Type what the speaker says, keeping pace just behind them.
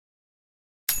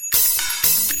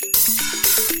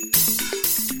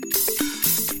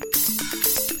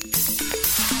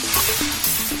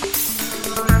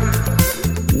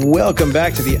Welcome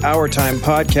back to the Our Time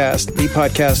Podcast, the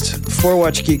podcast for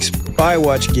Watch Geeks by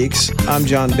Watch Geeks. I'm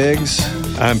John Biggs.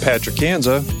 I'm Patrick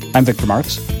Kanza. I'm Victor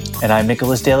Marks. And I'm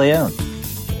Nicholas DeLeon.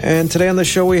 And today on the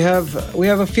show we have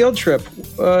a field trip.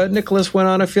 Nicholas went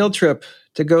on a field trip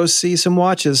to go see some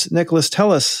watches. Nicholas,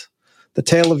 tell us the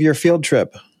tale of your field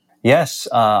trip. Yes,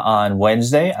 on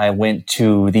Wednesday, I went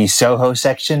to the Soho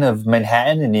section of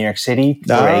Manhattan in New York City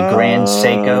for a Grand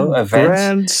Seiko event.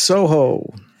 Grand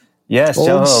Soho. Yes,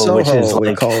 Old Soho, which is we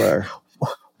like call her.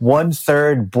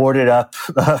 1/3 boarded up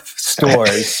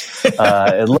stores.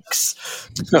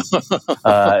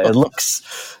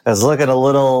 It's looking a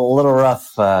little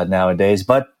rough nowadays.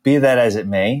 But be that as it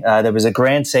may, there was a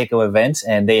Grand Seiko event,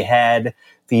 and they had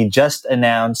the just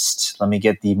announced, let me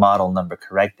get the model number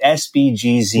correct,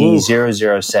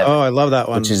 SBGZ007. Oh, I love that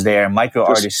one. Which is their micro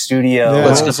artist studio. Yeah.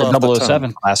 Let's get the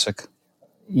 007 classic.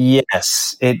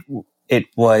 Yes, it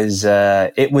was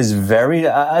very,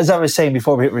 as I was saying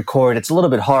before we hit record, it's a little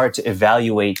bit hard to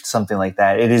evaluate something like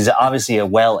that. It is obviously a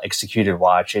well executed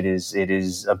watch. It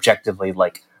is objectively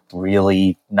like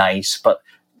really nice, but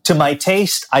to my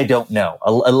taste, I don't know.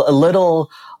 A little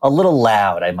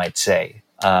loud, I might say.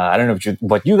 I don't know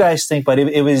what you guys think, but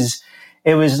it was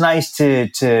nice to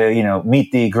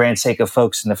meet the Grand Seiko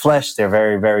folks in the flesh. They're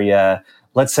very, very,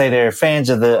 let's say they're fans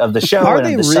of the show and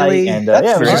of the site. And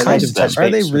it was just nice to touch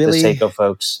base with the Seiko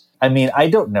folks. I mean, I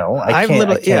don't know. I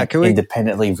can't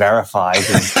independently verify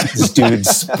this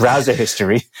dude's browser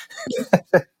history.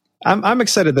 I'm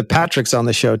excited that Patrick's on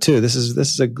the show too. This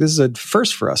is a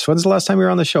first for us. When's the last time you were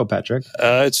on the show, Patrick?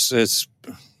 It's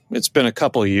been a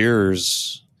couple of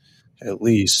years. At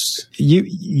least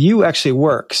you actually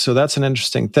work, so that's an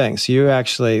interesting thing. So you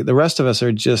actually, the rest of us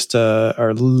are just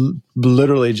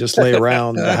literally just lay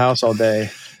around the house all day.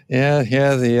 Yeah.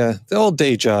 The old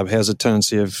day job has a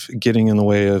tendency of getting in the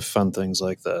way of fun things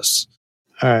like this.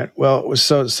 All right. Well,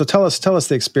 so tell us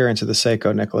the experience of the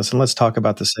Seiko, Nicholas, and let's talk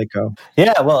about the Seiko.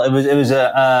 Yeah, well, it was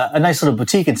a nice little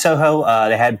boutique in Soho.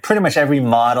 They had pretty much every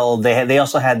model. They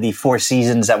also had the Four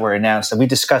Seasons that were announced that we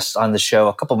discussed on the show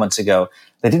a couple months ago.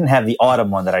 They didn't have the autumn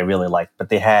one that I really liked, but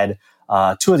they had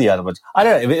two of the other ones. I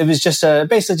don't know. It was just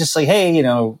basically just like, hey,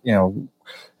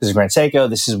 this is Grand Seiko.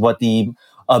 This is what a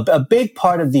big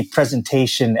part of the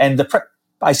presentation and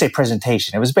I say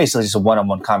presentation. It was basically just a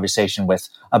one-on-one conversation with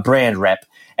a brand rep.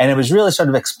 And it was really sort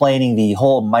of explaining the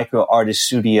whole micro artist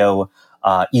studio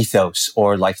ethos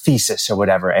or like thesis or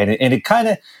whatever. And it kind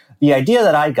of, the idea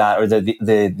that I got or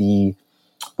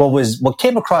what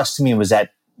came across to me was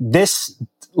that this,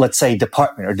 let's say,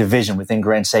 department or division within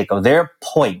Grand Seiko, their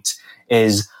point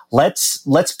is let's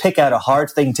pick out a hard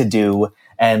thing to do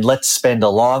and let's spend a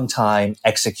long time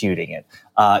executing it.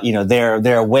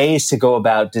 There are ways to go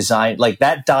about design, like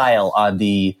that dial on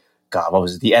the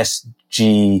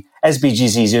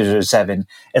SBGZ007.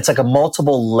 It's like a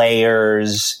multiple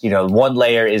layers. One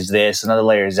layer is this, another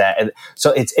layer is that, and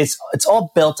so it's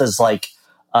all built as like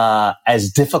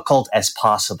as difficult as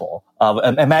possible.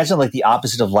 Imagine like the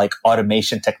opposite of like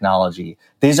automation technology.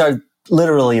 These are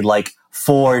literally like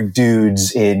four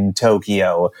dudes in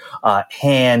Tokyo,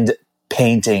 hand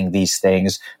painting these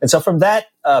things. And so from that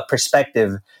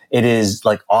perspective, it is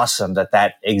like awesome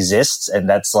that exists. And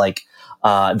that's like,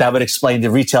 that would explain the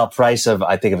retail price of,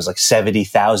 I think it was like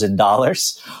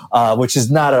 $70,000, which is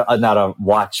not a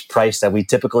watch price that we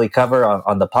typically cover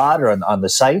on the pod or on the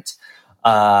site.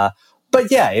 But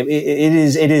yeah, it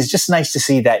is just nice to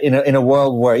see that in a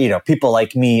world where, people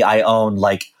like me, I own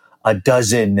like a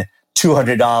dozen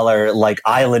 $200 like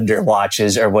Islander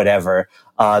watches or whatever.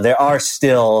 There are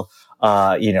still,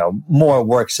 more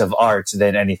works of art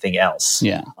than anything else.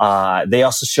 Yeah. They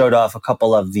also showed off a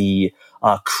couple of the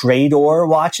Crador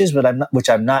watches, which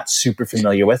I'm not super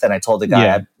familiar with. And I told the guy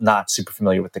I'm not super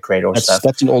familiar with the Crador stuff.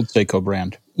 That's an old Seiko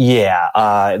brand.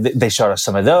 Yeah. They showed us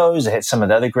some of those. They had some of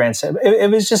the other Grand Seiko. It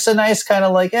was just a nice kind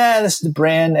of like, this is the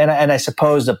brand. And I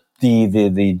suppose the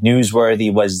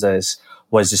newsworthy was the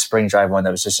Spring Drive one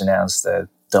that was just announced, the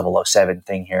 007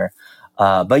 thing here.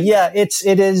 But yeah, it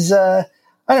is. I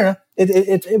don't know.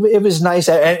 It was nice,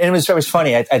 and it was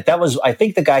funny. I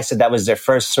think the guy said that was their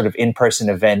first sort of in-person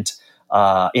event,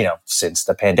 since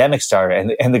the pandemic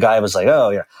started. And the guy was like,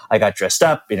 I got dressed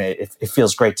up. It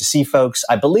feels great to see folks.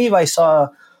 I believe I saw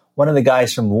one of the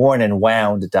guys from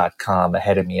wornandwound.com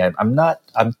ahead of me.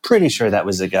 I'm pretty sure that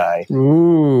was the guy.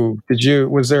 Ooh,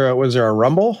 was there a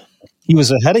rumble? He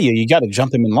was ahead of you. You got to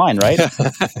jump him in line, right?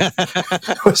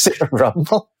 Was it a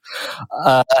rumble?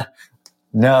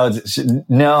 No.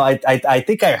 I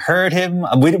think I heard him.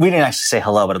 We didn't actually say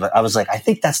hello, but I was like, I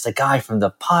think that's the guy from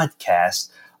the podcast.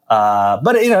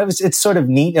 But it's sort of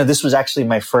neat. This was actually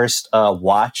my first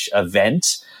watch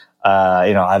event.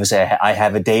 Obviously I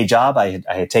have a day job. I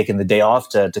had taken the day off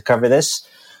to cover this.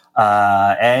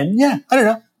 And yeah, I don't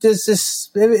know.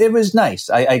 It was nice.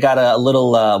 I got a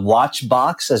little watch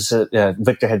box, as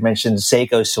Victor had mentioned,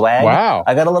 Seiko swag. Wow.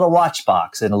 I got a little watch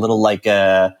box and a little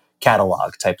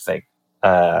catalog type thing.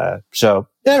 So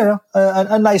I don't know,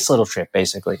 a nice little trip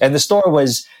basically. And the store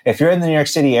was, if you're in the New York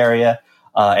City area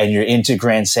and you're into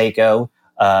Grand Seiko,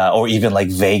 or even like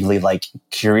vaguely like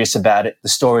curious about it, the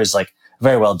store is like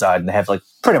very well done. They have like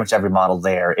pretty much every model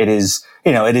there. It is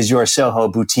your Soho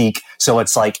boutique. So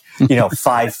it's like,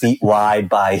 5 feet wide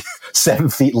by 7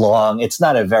 feet long. It's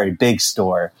not a very big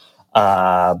store.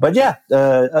 But yeah,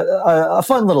 a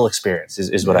fun little experience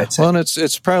is what I'd say. Well, and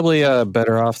it's probably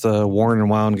better off the Worn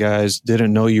and Wound guys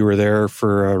didn't know you were there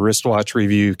for a wristwatch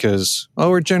review because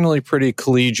we're generally pretty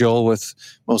collegial with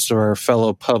most of our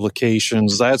fellow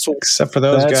publications. Except for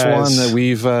those guys. That's one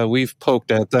that we've poked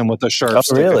at them with a sharp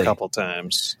stick a couple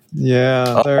times.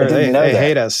 Yeah, they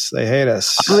hate us. They hate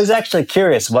us. I was actually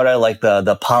curious what are like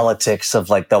the politics of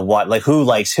like who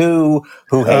likes who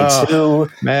hates who.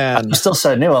 Man, I'm still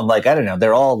so new. I'm like, I don't know.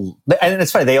 They're all, and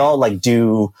it's funny. They all like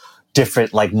do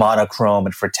different like monochrome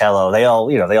and fratello. They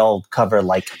all cover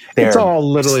like their. It's all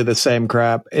literally the same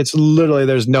crap. It's literally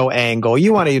there's no angle.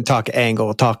 You want to talk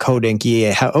angle? Talk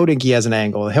Hodinkee. Hodinkee has an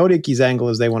angle. Hodinkee's angle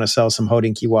is they want to sell some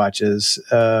Hodinkee watches.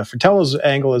 Fratello's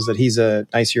angle is that he's a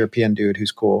nice European dude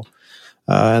who's cool.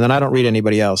 And then I don't read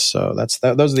anybody else. So those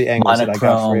are the angles monochrome, that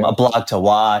I got for you. A blog to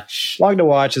watch. Blog to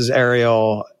watch is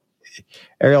Ariel.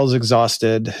 Ariel's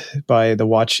exhausted by the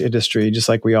watch industry, just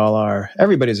like we all are.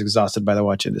 Everybody's exhausted by the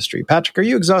watch industry. Patrick, are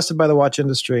you exhausted by the watch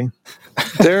industry?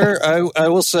 I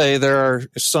will say there are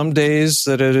some days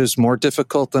that it is more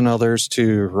difficult than others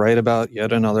to write about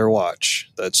yet another watch.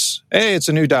 It's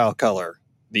a new dial color.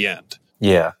 The end.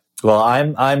 Yeah. Well,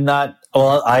 I'm not.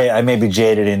 Well, I may be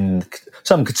jaded in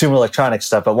some consumer electronics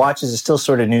stuff, but watches is still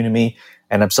sort of new to me.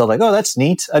 And I'm still like, oh, that's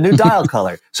neat, a new dial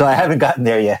color. So I haven't gotten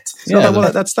there yet.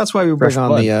 That's why we bring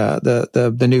on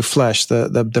the new flesh,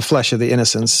 the flesh of the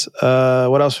innocence.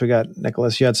 What else we got,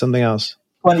 Nicholas? You had something else.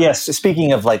 Well, yes.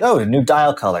 Speaking of like, a new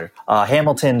dial color,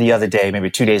 Hamilton the other day, maybe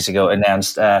 2 days ago,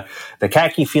 announced the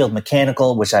khaki field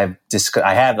mechanical, which I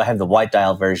have the white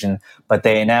dial version, but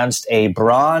they announced a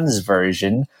bronze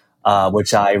version.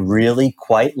 Which I really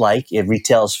quite like. It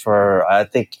retails for I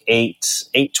think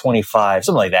 $825,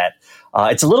 something like that.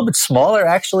 It's a little bit smaller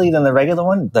actually than the regular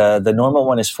one. The normal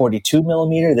one is 42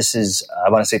 millimeter. This is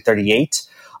I want to say 38.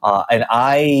 And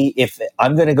if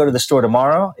I'm going to go to the store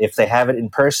tomorrow, if they have it in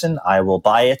person, I will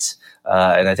buy it.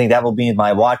 And I think that will be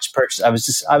my watch purchase.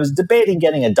 I was debating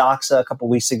getting a Doxa a couple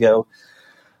weeks ago.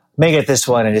 May get this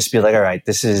one and just be like, all right,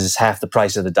 this is half the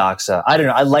price of the Doxa. I don't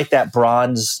know. I like that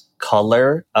bronze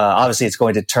color. Obviously it's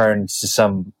going to turn to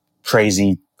some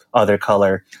crazy other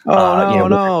color.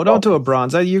 No, don't do a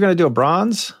bronze. You're going to do a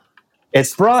bronze?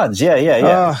 It's bronze.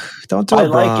 Yeah. Don't do a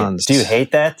bronze. Like it. Do you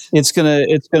hate that? It's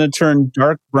gonna turn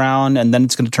dark brown and then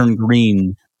it's gonna turn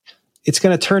green. It's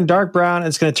going to turn dark brown.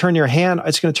 It's going to turn your hand.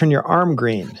 It's going to turn your arm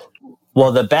green.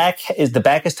 Well, the back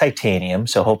is titanium,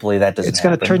 so hopefully that doesn't. It's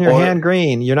going to turn your hand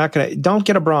green. You're not going to. Don't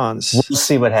get a bronze. We'll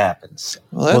see what happens.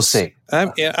 We'll see.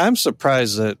 I'm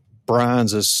surprised that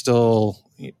bronze is still.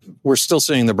 We're still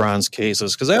seeing the bronze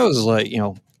cases because that was like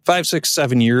 5, 6,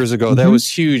 7 years ago. That was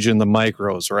huge in the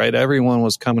micros, right? Everyone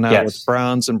was coming out with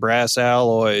bronze and brass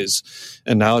alloys,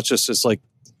 and now it's like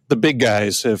the big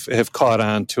guys have caught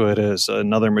on to it as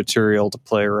another material to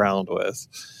play around with.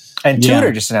 And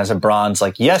Tudor just announced a bronze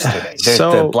like yesterday.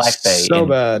 The Black Bay. So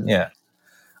bad. Yeah.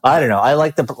 I don't know. I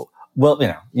like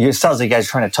it sounds like you guys are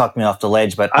trying to talk me off the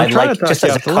ledge, but I like just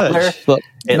as a color.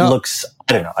 It looks,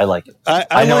 I don't know. I like it.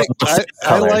 I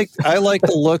like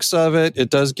the looks of it. It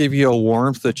does give you a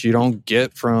warmth that you don't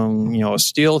get from, a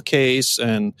steel case.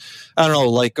 And I don't know,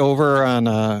 like over on,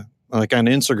 like on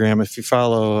Instagram, if you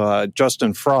follow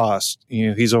Justin Frost,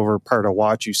 he's over part of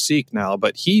Watch You Seek now,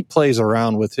 but he plays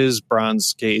around with his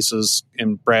bronze cases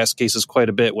and brass cases quite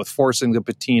a bit with forcing the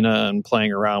patina and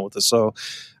playing around with it. So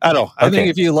I don't know. I think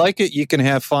if you like it, you can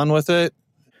have fun with it.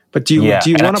 But do you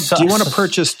want to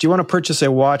purchase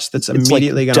a watch that's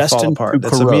immediately going to fall apart?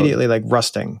 That's immediately like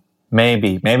rusting.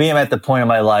 Maybe I'm at the point in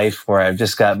my life where I've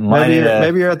just got money.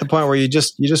 Maybe you're at the point where you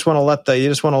just want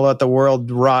to let the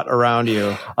world rot around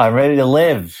you. I'm ready to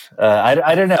live.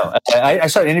 I don't know. I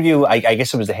saw an interview. I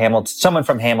guess it was someone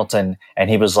from Hamilton, and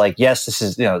he was like, "Yes, this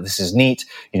is neat.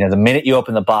 The minute you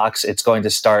open the box, it's going to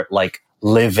start like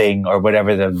living or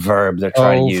whatever the verb they're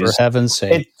trying to use. For heaven's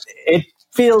sake, it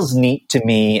feels neat to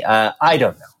me. I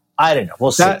don't know. I don't know.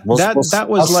 We'll see. That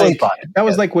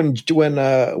was like when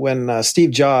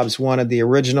Steve Jobs wanted the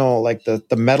original, like the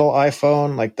metal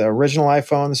iPhone, like the original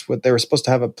iPhones. They were supposed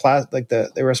to have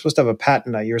they were supposed to have a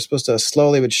patina. You were supposed to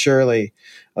slowly but surely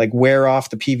like wear off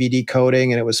the PVD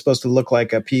coating, and it was supposed to look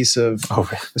like a piece of. Oh,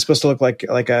 really? It was supposed to look like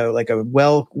a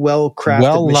well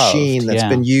crafted machine that's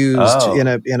been used in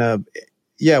a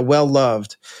well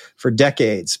loved for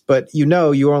decades, but you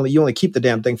only keep the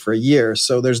damn thing for a year,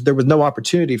 so there was no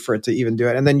opportunity for it to even do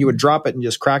it, and then you would drop it and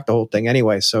just crack the whole thing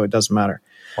anyway, so it doesn't matter.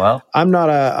 Well, I'm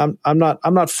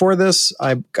not for this.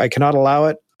 I cannot allow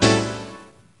it.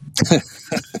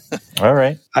 All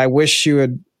right. I wish you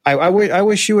would. I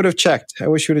wish you would have checked. I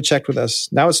wish you would have checked with us.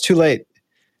 Now it's too late.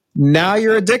 Now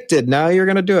you're addicted. Now you're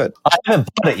going to do it. I haven't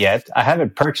bought it yet. I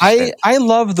haven't purchased it. I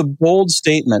love the bold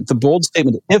statement. The bold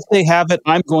statement. If they have it,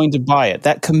 I'm going to buy it.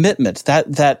 That commitment,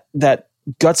 that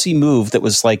gutsy move that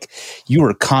was like you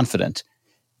were confident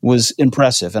was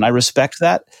impressive, and I respect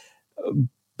that.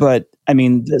 But I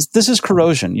mean, this is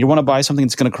corrosion. You want to buy something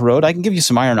that's going to corrode? I can give you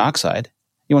some iron oxide.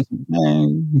 You want?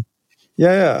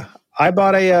 Yeah. I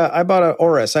bought a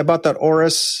Oris. I bought that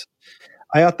Oris.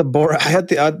 I had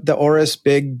the Oris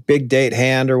big date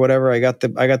hand or whatever. I got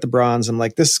the bronze. I'm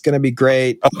like, this is going to be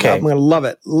great. Okay. I'm going to love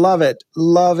it.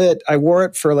 I wore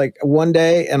it for like one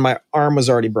day and my arm was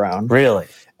already brown. Really?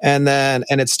 And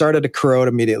it started to corrode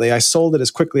immediately. I sold it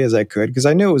as quickly as I could because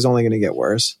I knew it was only going to get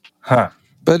worse. Huh.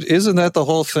 But isn't that the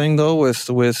whole thing though with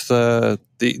the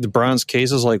bronze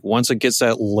cases? Like once it gets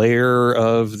that layer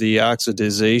of the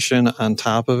oxidization on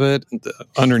top of it,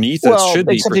 underneath it should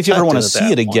be except if you ever want to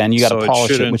see it again, you got to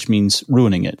polish it, which means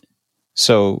ruining it.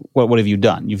 So what have you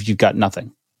done? You've got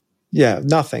nothing. Yeah,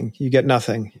 nothing. You get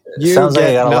nothing. Sounds like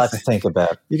you got a lot to think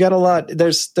about. You got a lot.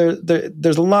 There's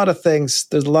a lot of things.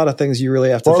 There's a lot of things you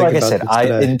really have to think about. Like I said,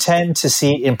 I intend to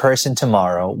see it in person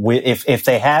tomorrow. If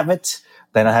they have it,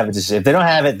 then I have it. If they don't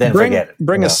have it, then forget it.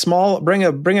 Bring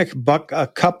a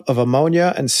cup of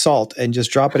ammonia and salt and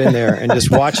just drop it in there and just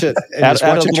watch it. And just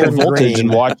watch it turn voltage and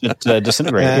watch it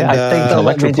disintegrate. And, I think they'll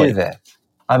let me do that.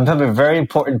 I'm a very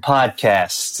important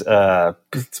podcast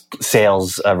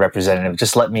sales representative.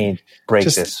 Just let me break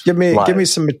this. Give me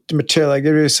some material.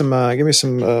 Give me some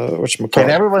whatchamacallit. Can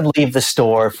everyone leave the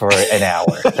store for an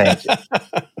hour? Thank you.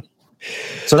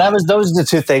 So those are the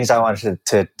two things I wanted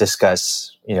to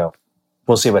discuss.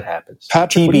 We'll see what happens.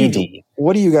 Patrick, TBD.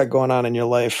 What do you got going on in your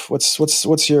life? What's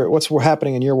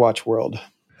happening in your watch world?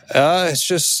 It's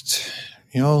just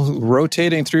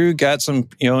rotating through. Got some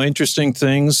interesting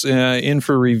things in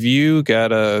for review.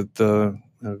 Got the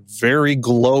very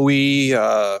glowy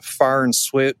Far and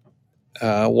Swit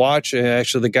watch.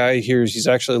 Actually, the guy here, he's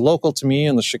actually local to me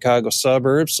in the Chicago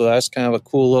suburbs, so that's kind of a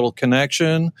cool little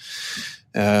connection.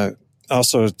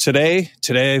 Also today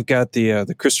I've got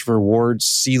the Christopher Ward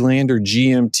Sealander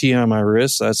GMT on my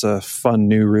wrist. That's a fun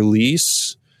new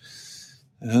release.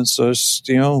 And so just,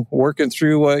 working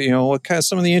through what kind of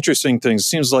some of the interesting things. It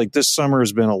seems like this summer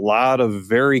has been a lot of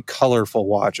very colorful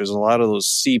watches, a lot of those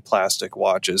sea plastic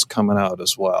watches coming out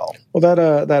as well. Well,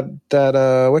 that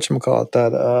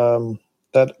whatchamacallit,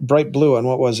 that bright blue one,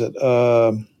 what was it?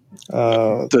 The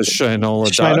Shinola.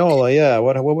 Shinola, yeah.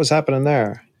 What was happening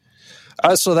there?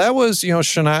 So that was,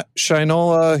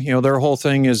 Shinola, their whole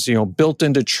thing is, built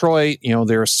in Detroit,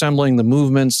 they're assembling the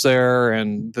movements there.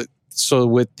 And so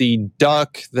with the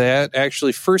Duck, that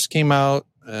actually first came out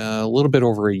a little bit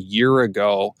over a year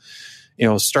ago,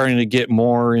 starting to get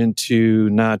more into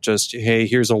not just, hey,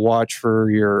 here's a watch for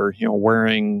your,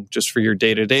 wearing just for your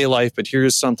day-to-day life, but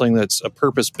here's something that's a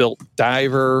purpose-built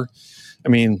diver. I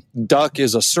mean, Duck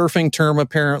is a surfing term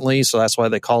apparently, so that's why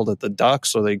they called it the Duck.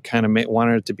 So they kind of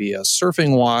wanted it to be a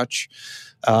surfing watch.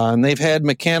 And they've had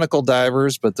mechanical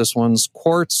divers, but this one's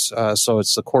quartz. So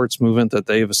it's the quartz movement that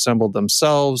they've assembled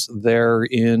themselves. They're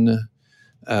in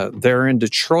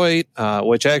Detroit,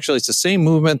 which actually it's the same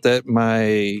movement that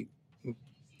the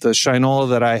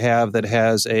Shinola that I have that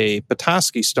has a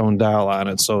Petoskey stone dial on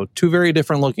it. So two very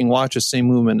different looking watches, same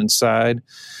movement inside.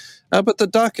 But the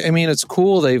Duck, I mean, it's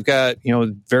cool. They've got,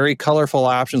 very colorful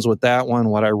options with that one.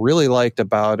 What I really liked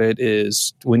about it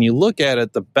is when you look at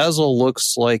it, the bezel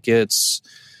looks like it's,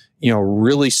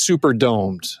 really super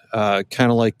domed, kind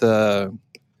of like the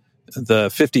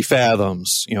 50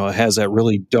 Fathoms, it has that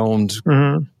really domed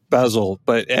bezel.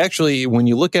 But actually, when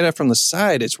you look at it from the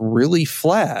side, it's really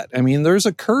flat. I mean, there's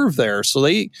a curve there. So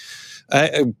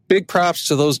big props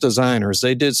to those designers.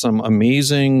 They did some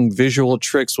amazing visual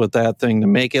tricks with that thing to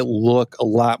make it look a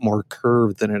lot more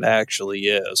curved than it actually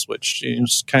is, which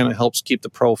kind of helps keep the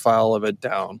profile of it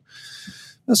down.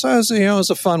 So it was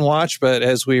a fun watch, but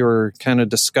as we were kind of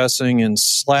discussing in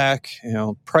Slack,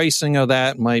 pricing of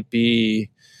that might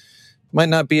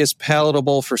not be as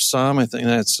palatable for some. I think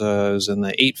that's is in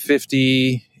the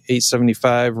 $850,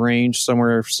 $875 range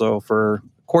somewhere. So for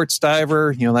quartz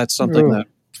diver, that's something that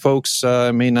folks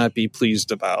may not be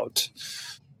pleased about.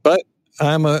 But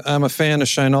I'm a fan of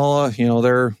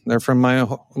Shinola. They're from my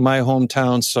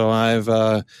hometown, so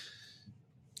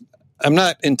I'm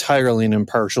not entirely an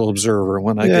impartial observer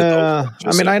when I get those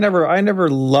watches. I mean, I never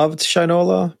loved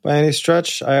Shinola by any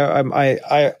stretch.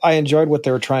 I enjoyed what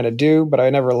they were trying to do, but I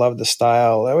never loved the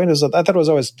style. I mean, I thought it was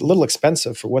always a little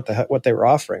expensive for what they were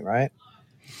offering, right?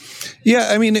 Yeah,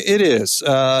 I mean, it is.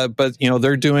 But,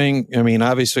 they're doing,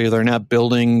 obviously they're not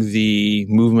building the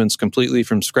movements completely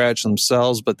from scratch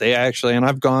themselves, but they actually, and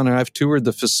I've gone and I've toured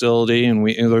the facility, and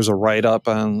there's a write-up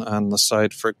on the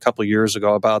site for a couple of years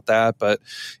ago about that. But,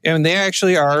 and they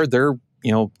actually they're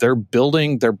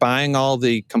buying all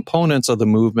the components of the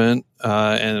movement,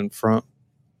 and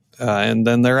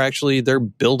then they're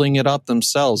building it up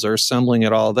themselves. They're assembling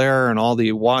it all there, and all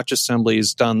the watch assembly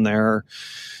is done there.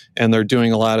 And they're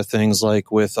doing a lot of things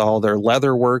like with all their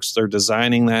leather works, they're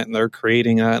designing that and they're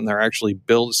creating that, and they're actually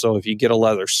built. So if you get a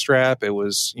leather strap, it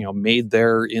was, made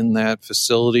there in that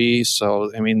facility. So,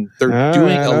 I mean, they're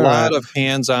doing a lot of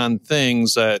hands-on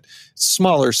things at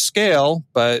smaller scale,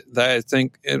 but that I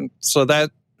think, and so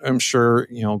that I'm sure,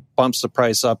 bumps the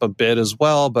price up a bit as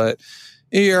well. But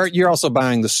you're also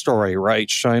buying the story, right?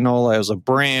 Shinola as a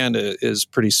brand is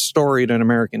pretty storied in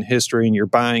American history, and you're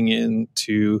buying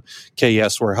into, okay,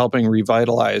 yes, we're helping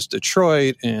revitalize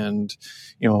Detroit, and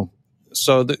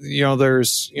so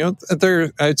there's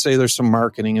I'd say there's some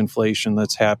marketing inflation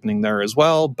that's happening there as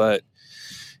well. But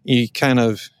you kind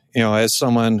of as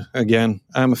someone, again,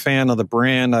 I'm a fan of the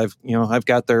brand. I've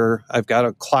got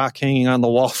a clock hanging on the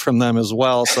wall from them as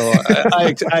well, so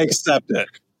I accept it.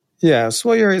 Yes.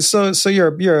 Well, you're a Shinola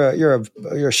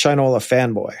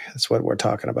fanboy. That's what we're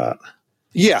talking about.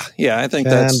 Yeah. I think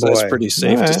that's pretty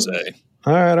safe to say.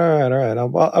 All right.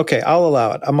 I'll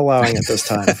allow it. I'm allowing it this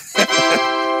time.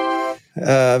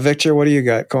 Victor, what do you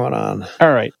got going on?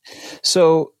 All right.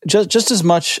 So just as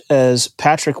much as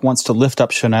Patrick wants to lift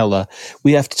up Shinola,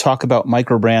 we have to talk about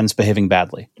micro brands behaving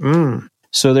badly.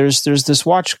 So there's this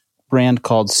watch brand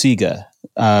called Ciga,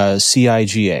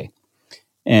 CIGA.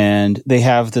 And they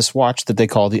have this watch that they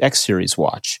call the X Series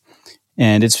watch.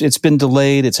 And it's been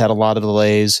delayed. It's had a lot of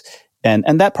delays.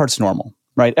 And that part's normal,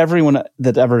 right? Everyone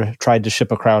that ever tried to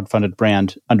ship a crowdfunded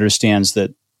brand understands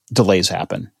that delays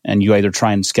happen. And you either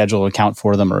try and schedule an account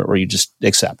for them or you just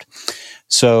accept.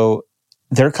 So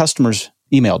their customers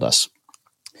emailed us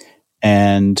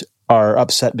and are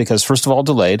upset because, first of all,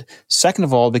 delayed. Second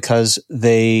of all, because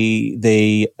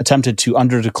they attempted to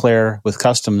underdeclare with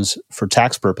customs for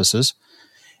tax purposes.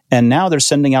 And now they're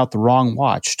sending out the wrong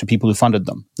watch to people who funded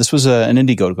them. This was an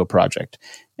Indiegogo project.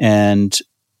 And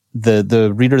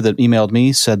the reader that emailed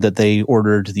me said that they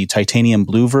ordered the titanium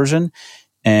blue version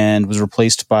and was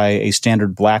replaced by a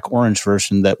standard black-orange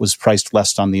version that was priced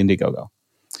less on the Indiegogo.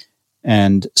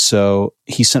 And so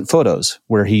he sent photos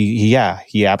where he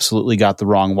absolutely got the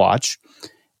wrong watch.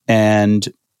 And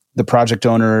the project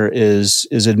owner is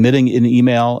admitting in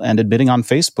email and admitting on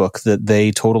Facebook that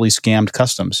they totally scammed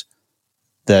customs,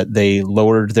 that they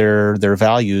lowered their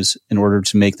values in order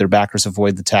to make their backers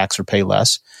avoid the tax or pay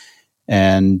less,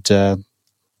 and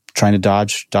trying to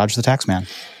dodge the tax man.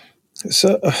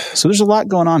 So there's a lot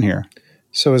going on here.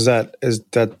 So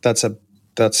that's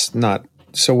not.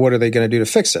 So what are they going to do to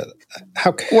fix it?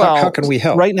 How can we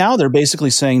help? Right now, they're basically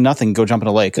saying nothing. Go jump in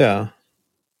a lake. Yeah.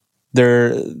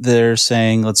 They're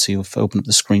saying, let's see if I open up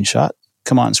the screenshot.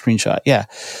 Come on, screenshot. Yeah.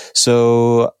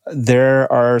 So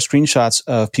there are screenshots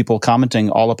of people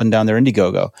commenting all up and down their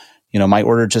Indiegogo. My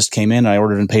order just came in. I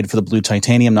ordered and paid for the blue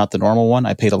titanium, not the normal one.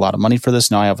 I paid a lot of money for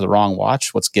this. Now I have the wrong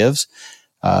watch. What's gives?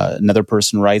 Another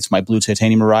person writes, my blue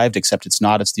titanium arrived, except it's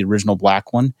not. It's the original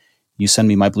black one. You send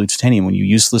me my blue titanium when you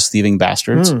useless thieving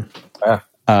bastards.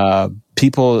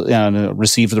 People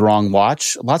received the wrong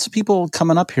watch. Lots of people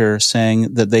coming up here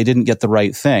saying that they didn't get the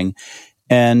right thing.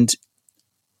 And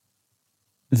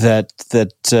that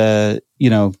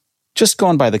just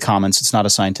going by the comments, it's not a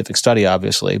scientific study,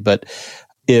 obviously, but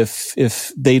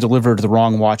if they delivered the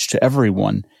wrong watch to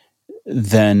everyone,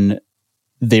 then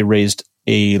they raised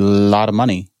a lot of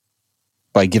money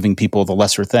by giving people the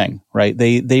lesser thing, right?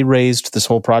 They raised, this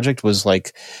whole project was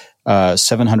like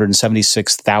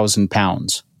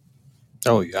 £776,000.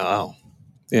 Oh, yeah. Wow.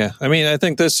 Yeah. I mean, I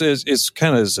think this is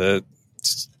kind of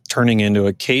turning into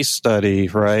a case study,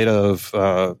 right? Of,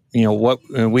 what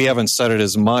we haven't said it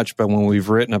as much, but when we've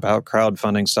written about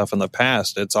crowdfunding stuff in the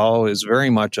past, it's always very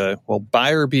much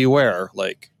buyer beware.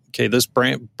 Like, okay, this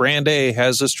brand A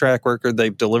has this track record,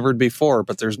 they've delivered before,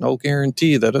 but there's no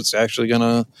guarantee that it's actually going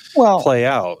to play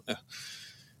out.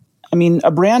 I mean,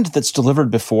 a brand that's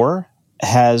delivered before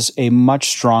has a much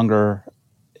stronger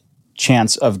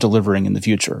chance of delivering in the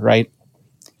future, right?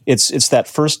 It's that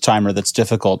first timer that's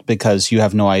difficult because you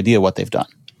have no idea what they've done.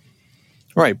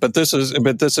 Right, but this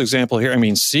example here, I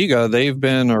mean, Sega, they've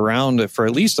been around for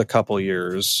at least a couple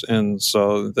years, and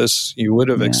so this you would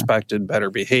have expected better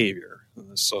behavior.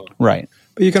 So right,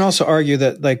 but you can also argue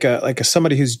that like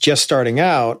somebody who's just starting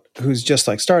out, who's just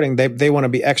like starting, they want to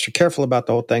be extra careful about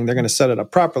the whole thing. They're going to set it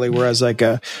up properly, whereas like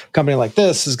a company like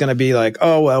this is going to be like,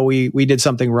 oh well, we did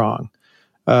something wrong.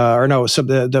 So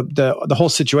the whole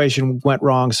situation went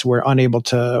wrong, so we're unable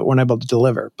to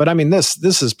deliver. But I mean,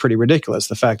 this is pretty ridiculous.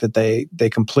 The fact that they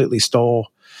completely stole,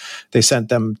 they sent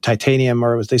them titanium,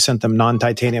 or they sent them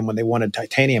non-titanium when they wanted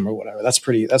titanium or whatever. That's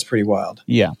pretty wild.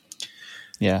 Yeah.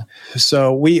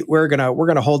 So we're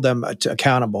gonna hold them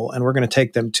accountable, and we're gonna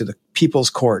take them to the People's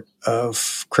Court of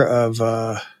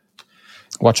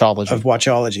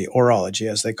Watchology, orology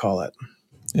as they call it.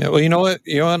 Yeah. Well, you know what,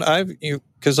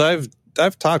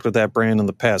 I've talked with that brand in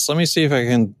the past. Let me see if I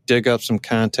can dig up some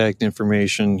contact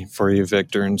information for you,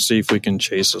 Victor, and see if we can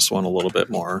chase this one a little bit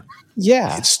more.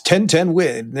 Yeah, it's 1010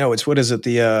 win. No, it's what is it?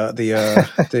 The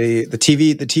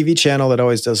TV channel that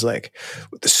always does like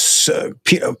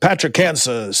Patrick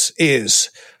Kansas is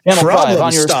Channel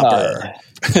problem stopper.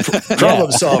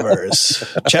 Problem solvers.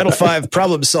 Channel 5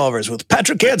 problem solvers with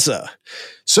Patrick Kansas.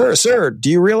 Sir, do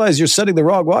you realize you're sending the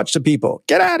wrong watch to people?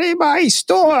 Get out of my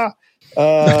store.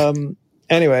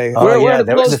 Anyway, we're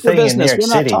there was a thing in New York We're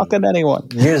not City talking to anyone.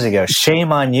 Years ago.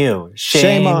 Shame on you.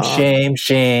 Shame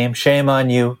on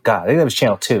you. God, I think that was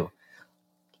Channel 2.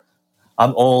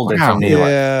 I'm old from New York.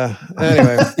 Yeah.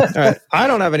 Anyway, all right. I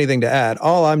don't have anything to add.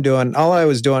 All I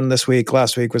was doing last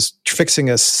week was fixing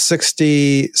a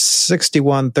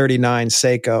 6139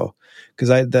 Seiko, because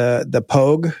I had the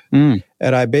Pogue, and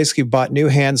I basically bought new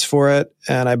hands for it,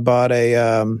 and I bought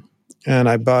a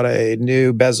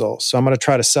new bezel. So I'm going to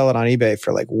try to sell it on eBay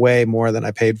for like way more than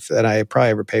I probably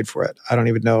ever paid for it. I don't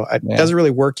even know. It doesn't really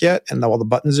work yet, and all the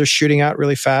buttons are shooting out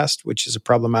really fast, which is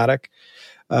problematic.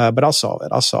 But I'll solve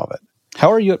it. How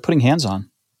are you at putting hands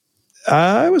on?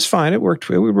 It was fine. It worked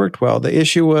well. The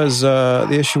issue was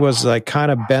I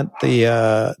kind of bent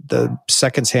the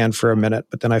seconds hand for a minute,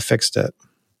 but then I fixed it.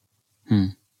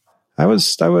 I'm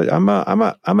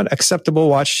an acceptable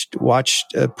watch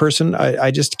person.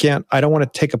 I just can't. I don't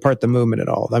want to take apart the movement at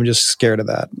all. I'm just scared of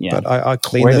that. Yeah. But I'll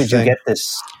clean the thing. Where did you get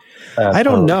this? I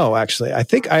don't know, actually. I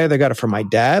think I either got it from my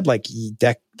dad like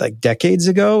decades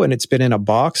ago, and it's been in a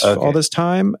box all this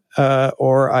time,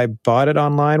 or I bought it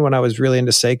online when I was really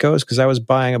into Seikos, because I was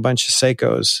buying a bunch of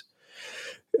Seikos.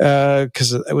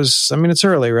 Because it's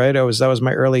early, right? That was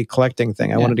my early collecting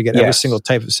thing. I wanted to get every single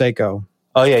type of Seiko.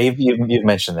 Oh yeah, you've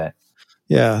mentioned that.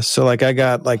 Yeah, so like I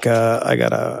got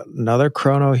another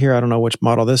chrono here. I don't know which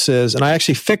model this is, and I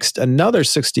actually fixed another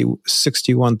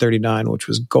 6139, which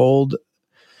was goldish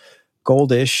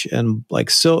and like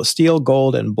steel,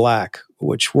 gold, and black,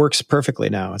 which works perfectly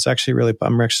now. It's actually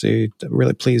I'm actually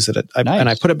really pleased that nice. And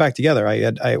I put it back together.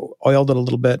 I oiled it a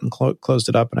little bit and closed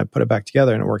it up, and I put it back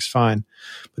together, and it works fine.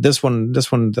 But this one,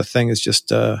 the thing is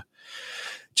just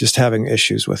having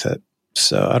issues with it.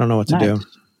 So I don't know what to do.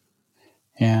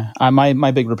 Yeah.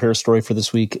 My big repair story for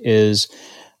this week is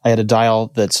I had a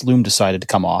dial that's loom decided to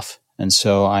come off. And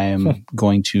so I am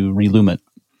going to relume it.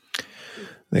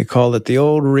 They call it the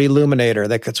old reluminator.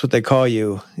 That's what they call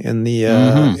you in the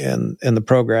in the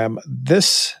program.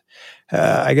 This,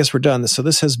 I guess we're done. So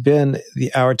this has been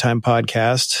the Hour Time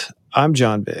Podcast. I'm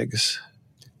John Biggs.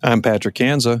 I'm Patrick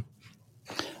Kanza.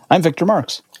 I'm Victor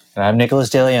Marks. And I'm Nicholas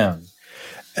DeLeon.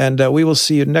 And we will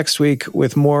see you next week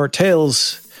with more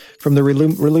tales from the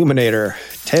Reluminator.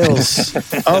 Tales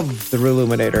of the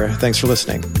Reluminator. Thanks for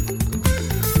listening.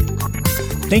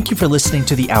 Thank you for listening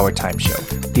to The Hour Time Show,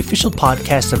 the official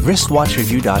podcast of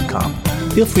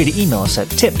wristwatchreview.com. Feel free to email us at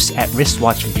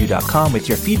tips@wristwatchreview.com with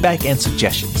your feedback and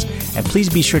suggestions. And please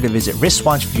be sure to visit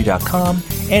wristwatchreview.com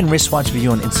and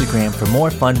wristwatchreview on Instagram for more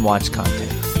fun watch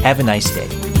content. Have a nice day.